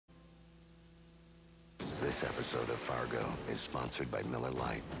This episode of Fargo is sponsored by Miller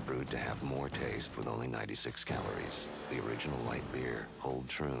Lite, brewed to have more taste with only 96 calories. The original light beer. Hold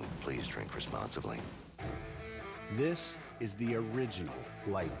true. Please drink responsibly. This is the original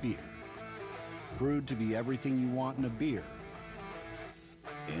light beer, brewed to be everything you want in a beer,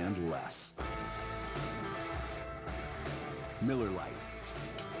 and less. Miller Lite.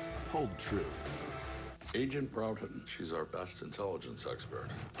 Hold true. Agent Broughton, she's our best intelligence expert.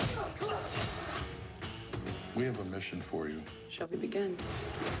 We have a mission for you. Shall we begin?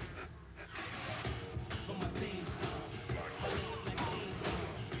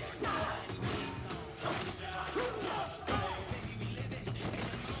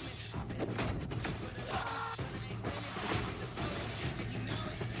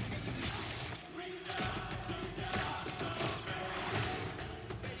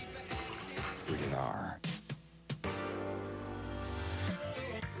 Rated R.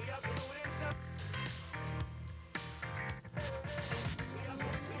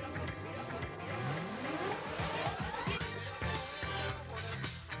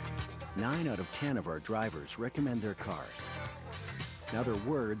 Nine out of 10 of our drivers recommend their cars. Now their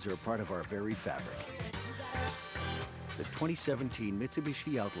words are part of our very fabric. The 2017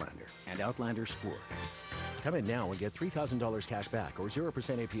 Mitsubishi Outlander and Outlander Sport. Come in now and get $3,000 cash back or 0%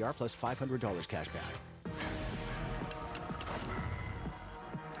 APR plus $500 cash back.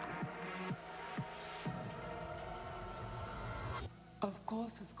 Of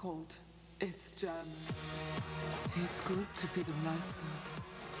course it's cold. It's German. It's good to be the master.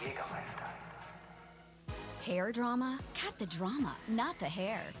 Hair drama? Cut the drama, not the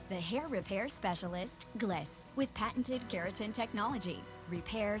hair. The hair repair specialist, Gliss, with patented keratin technology.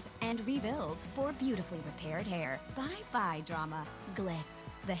 Repairs and rebuilds for beautifully repaired hair. Bye-bye drama. Gliss,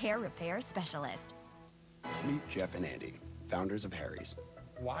 the hair repair specialist. Meet Jeff and Andy, founders of Harry's.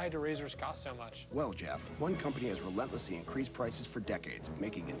 Why do razors cost so much? Well, Jeff, one company has relentlessly increased prices for decades,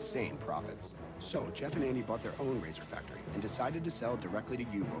 making insane profits. So Jeff and Andy bought their own razor factory and decided to sell directly to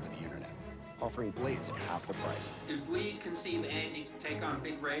you over the internet, offering blades at half the price. Did we conceive Andy to take on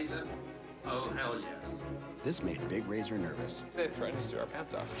Big Razor? Oh, hell yes. This made Big Razor nervous. They threatened to sue our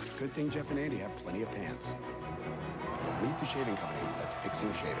pants off. Good thing Jeff and Andy have plenty of pants. Meet the shaving company that's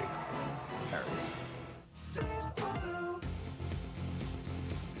fixing shaving. Harry's.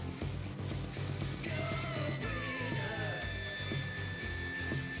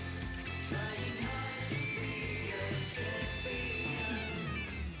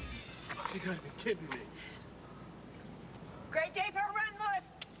 You gotta be kidding me. Great day for a run,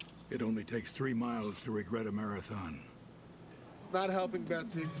 Lewis. It only takes 3 miles to regret a marathon. Not helping,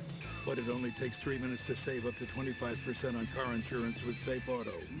 Betsy. But it only takes 3 minutes to save up to 25% on car insurance with Safe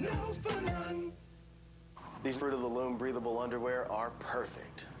Auto. No fun. These Fruit of the Loom breathable underwear are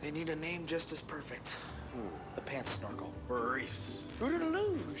perfect. They need a name just as perfect. The pants snorkel. Briefs. Fruit of the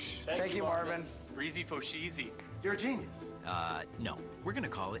Luge. Thank you, Marvin. Breezy Foshizi. You're a genius. No. We're gonna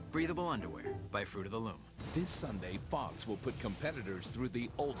call it Breathable Underwear by Fruit of the Loom. This Sunday, Fox will put competitors through the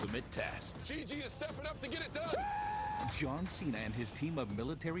ultimate test. Gigi is stepping up to get it done. John Cena and his team of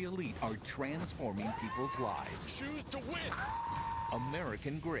military elite are transforming people's lives. Choose to win.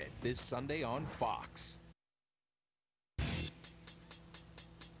 American Grit, this Sunday on Fox.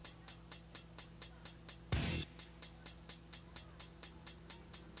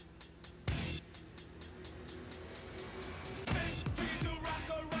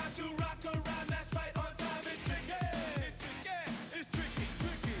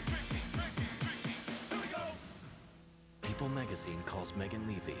 Magazine calls Megan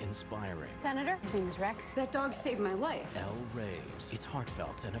Levy inspiring. Senator, his name is Rex. That dog saved my life. Elle raves. It's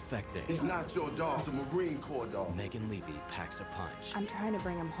heartfelt and affecting. It's not your dog, it's a Marine Corps dog. Megan Levy packs a punch. I'm trying to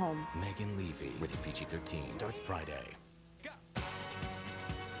bring him home. Megan Levy, rated PG-13, starts Friday.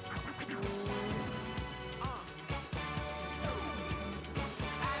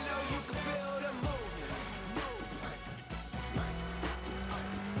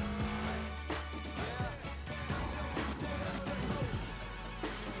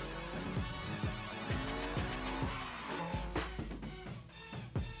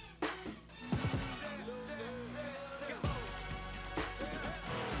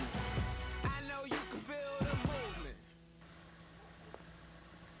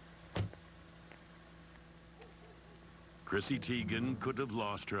 Chrissy Teigen could have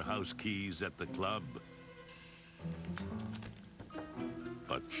lost her house keys at the club.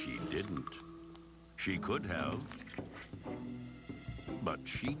 But she didn't. She could have, but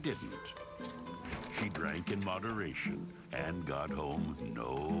she didn't. She drank in moderation and got home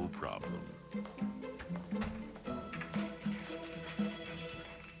no problem.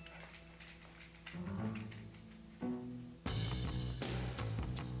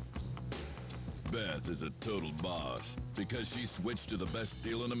 Beth is a total boss because she switched to the best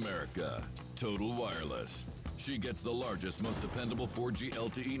deal in America, Total Wireless. She gets the largest, most dependable 4G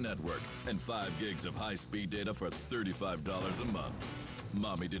LTE network and 5 gigs of high-speed data for $35 a month.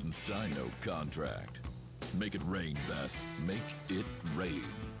 Mommy didn't sign no contract. Make it rain, Beth. Make it rain.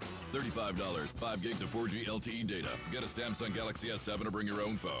 $35, 5 gigs of 4G LTE data. Get a Samsung Galaxy S7 or bring your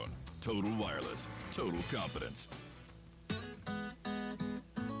own phone. Total Wireless. Total confidence.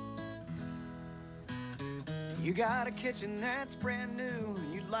 You got a kitchen that's brand new,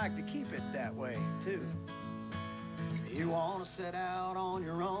 and you'd like to keep it that way, too. You want to set out on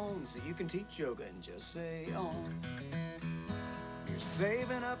your own so you can teach yoga and just say, oh. You're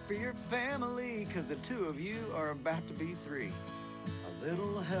saving up for your family, because the two of you are about to be 3. A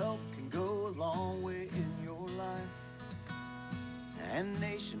little help can go a long way in your life, and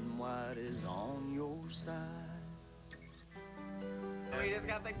Nationwide is on your side. We just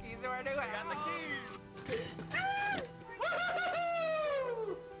got the keys to our new house. Got the keys.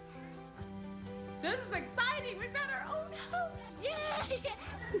 This is exciting! We've got our own house! Yay!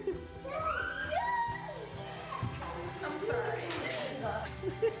 I'm sorry.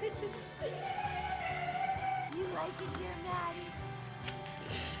 You like it here, Maddie?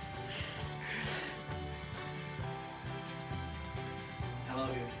 I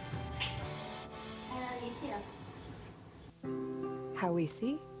love you. I love you too. How we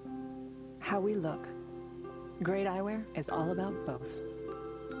see, how we look. Great eyewear is all about both.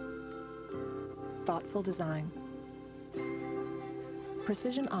 Thoughtful design,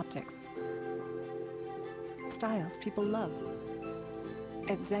 precision optics, styles people love.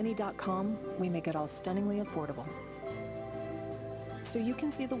 At Zenni.com, we make it all stunningly affordable, so you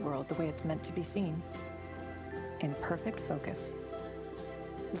can see the world the way it's meant to be seen, in perfect focus.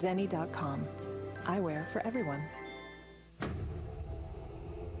 Zenni.com, eyewear for everyone.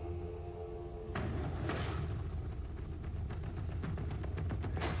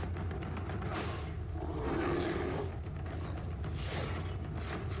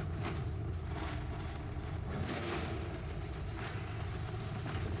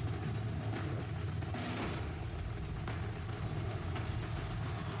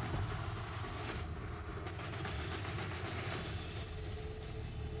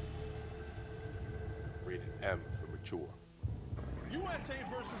 M for mature. USA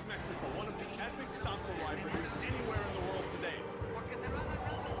versus Mexico, one of the epic soccer rivalries anywhere in the world today.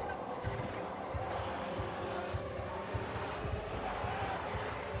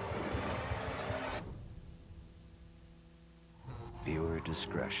 Viewer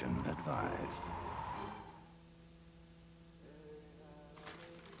discretion advised.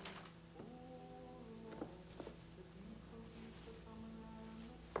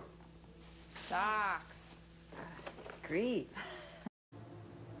 Socks. Great.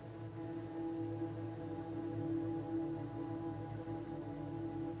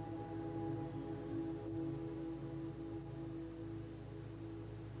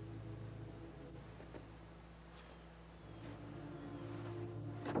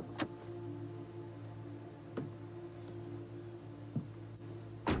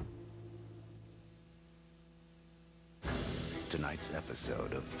 Tonight's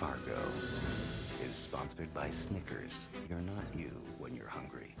episode of Fargo is sponsored by Snickers. You're not you when you're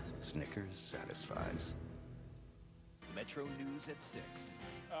hungry. Snickers satisfies. Metro News at 6.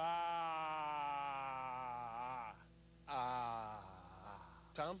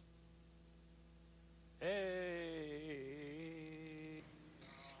 Tom? Hey.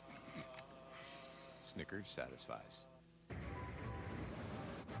 Snickers satisfies.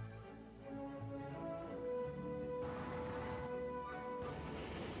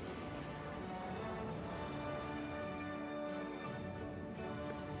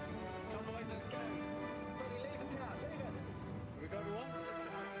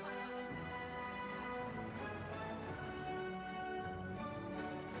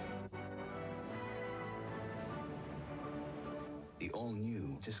 The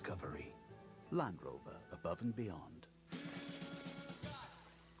all-new Discovery. Land Rover, above and beyond.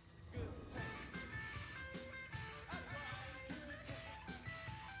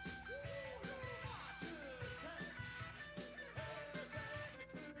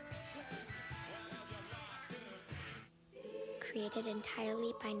 Created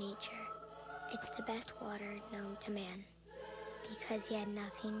entirely by nature, it's the best water known to man, because he had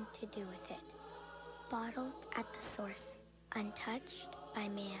nothing to do with it. Bottled at the source, untouched by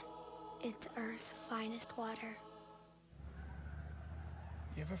man, it's Earth's finest water.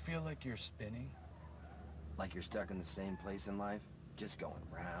 You ever feel like you're spinning? Like you're stuck in the same place in life? Just going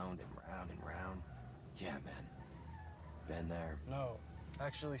round and round and round? Yeah, man. Been there. No,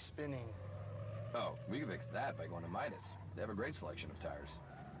 actually spinning. Oh, we can fix that by going to Midas. They have a great selection of tires.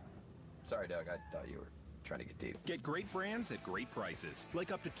 Sorry, Doug, I thought you were trying to get deep. Get great brands at great prices,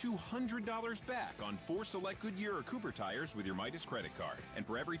 like up to $200 back on 4 select Goodyear or Cooper tires with your Midas credit card. And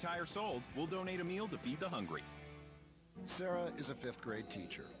for every tire sold, we'll donate a meal to feed the hungry. Sarah is a 5th grade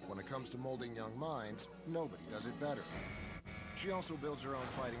teacher. When it comes to molding young minds, nobody does it better. She also builds her own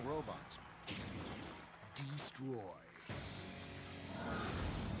fighting robots. Destroy.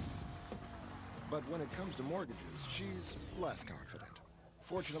 But when it comes to mortgages, she's less confident.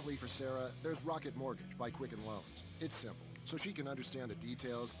 Fortunately for Sarah, there's Rocket Mortgage by Quicken Loans. It's simple, so she can understand the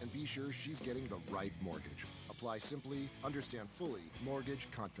details and be sure she's getting the right mortgage. Apply simply, understand fully, mortgage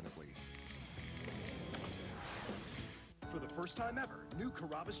confidently. For the first time ever, new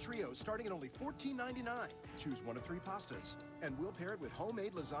Carrabba's Trio starting at only $14.99. Choose 1 of 3 pastas, and we'll pair it with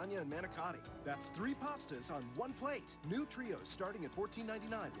homemade lasagna and manicotti. That's 3 pastas on 1 plate. New Trios starting at $14.99.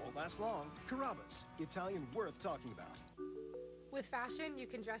 Won't last long. Carrabba's, Italian worth talking about. With fashion, you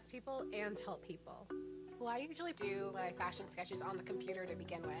can dress people and help people. Well, I usually do my fashion sketches on the computer to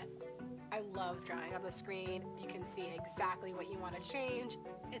begin with. I love drawing on the screen. You can see exactly what you want to change.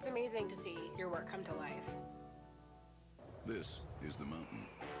 It's amazing to see your work come to life. This is the mountain,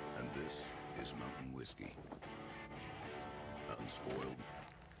 and this is mountain whiskey. Unspoiled,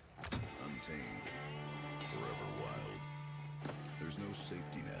 untamed, forever wild. There's no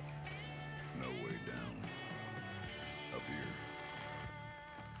safety net, no way down. Up here,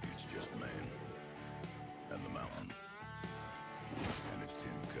 it's just man, and the mountain, and its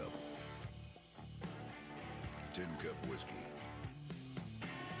Tin Cup. Tin Cup whiskey.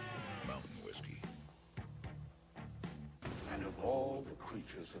 Mountain whiskey. And of all the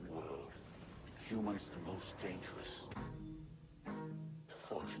creatures in the world, humans the most dangerous.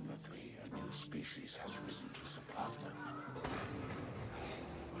 Fortunately, a new species has risen to supplant them.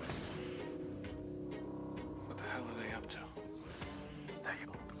 What the hell are they up to? They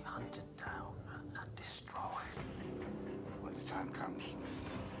will be hunted down and destroyed. When the time comes,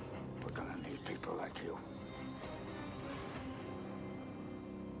 we're gonna need people like you.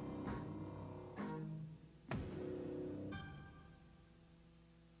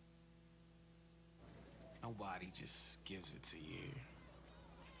 Nobody just gives it to you.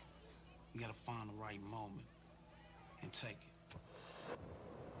 You gotta find the right moment and take it.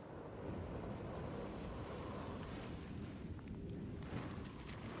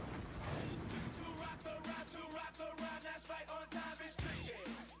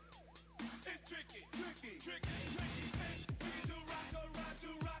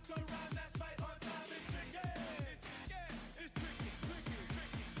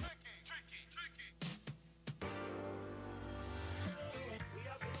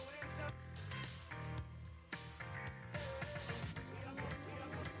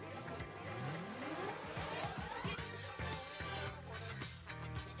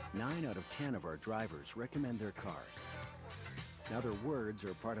 Nine out of 10 of our drivers recommend their cars. Now their words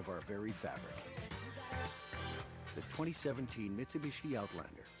are part of our very fabric. The 2017 Mitsubishi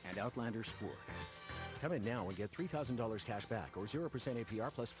Outlander and Outlander Sport. Come in now and get $3,000 cash back or 0%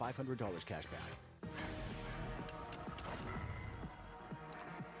 APR plus $500 cash back.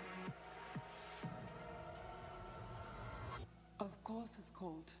 Of course it's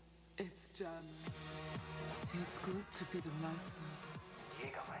cold. It's German. It's good to be the master.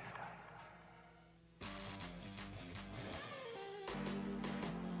 Jägermeister.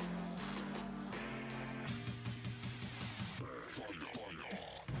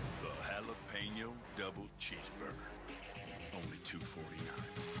 The jalapeno double cheeseburger. Only $2.49.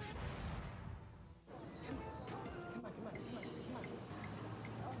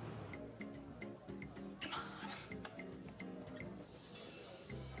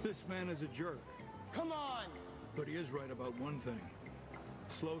 This man is a jerk. Come on! But he is right about one thing.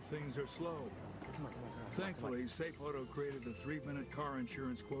 Slow things are slow. Thankfully, Safe Auto created the 3-minute car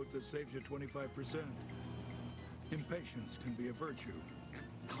insurance quote that saves you 25%. Impatience can be a virtue.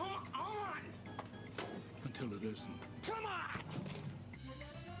 Come on! Until it isn't. Come on!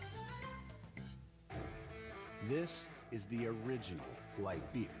 This is the original light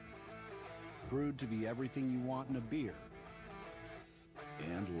beer. Brewed to be everything you want in a beer.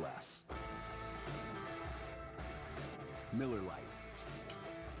 And less. Miller Lite.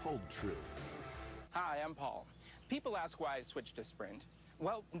 Hold true. Hi, I'm Paul. People ask why I switched to Sprint.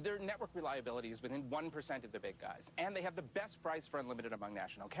 Well, their network reliability is within 1% of the big guys, and they have the best price for unlimited among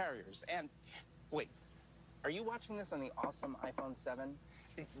national carriers. And, wait, are you watching this on the awesome iPhone 7?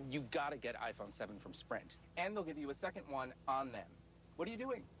 You've got to get iPhone 7 from Sprint, and they'll give you a second one on them. What are you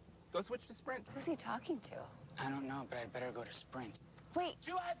doing? Go switch to Sprint. Who's he talking to? I don't know, but I'd better go to Sprint. Wait.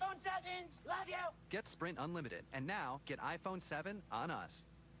 2 iPhone 7s! Love you! Get Sprint Unlimited, and now get iPhone 7 on us.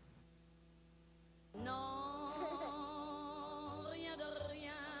 Non, rien de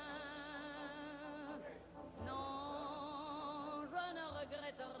rien. Non, je ne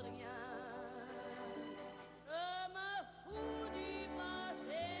regrette rien. Je me fous du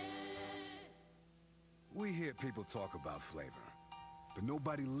passé. We hear people talk about flavor, but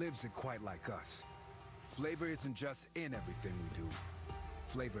nobody lives it quite like us. Flavor isn't just in everything we do.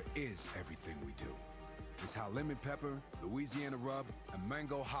 Flavor is everything we do. It's how lemon pepper, Louisiana rub, and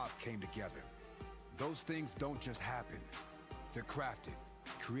mango hop came together. Those things don't just happen. They're crafted,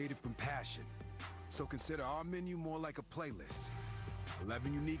 created from passion. So consider our menu more like a playlist.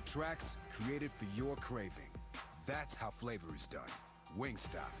 11 unique tracks created for your craving. That's how flavor is done.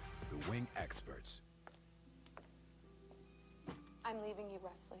 Wingstop, the wing experts. I'm leaving you,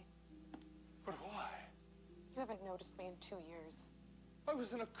 Wesley. But why? You haven't noticed me in 2 years. I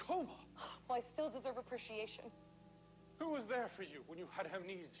was in a coma. Well, I still deserve appreciation. Who was there for you when you had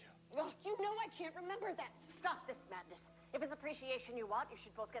amnesia? Oh, you know I can't remember that. Stop this madness. If it's appreciation you want, you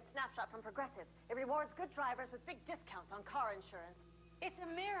should both get Snapshot from Progressive. It rewards good drivers with big discounts on car insurance. It's a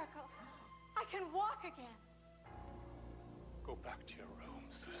miracle. I can walk again. Go back to your room,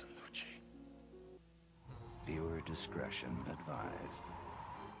 Susan Lucci. Viewer discretion advised.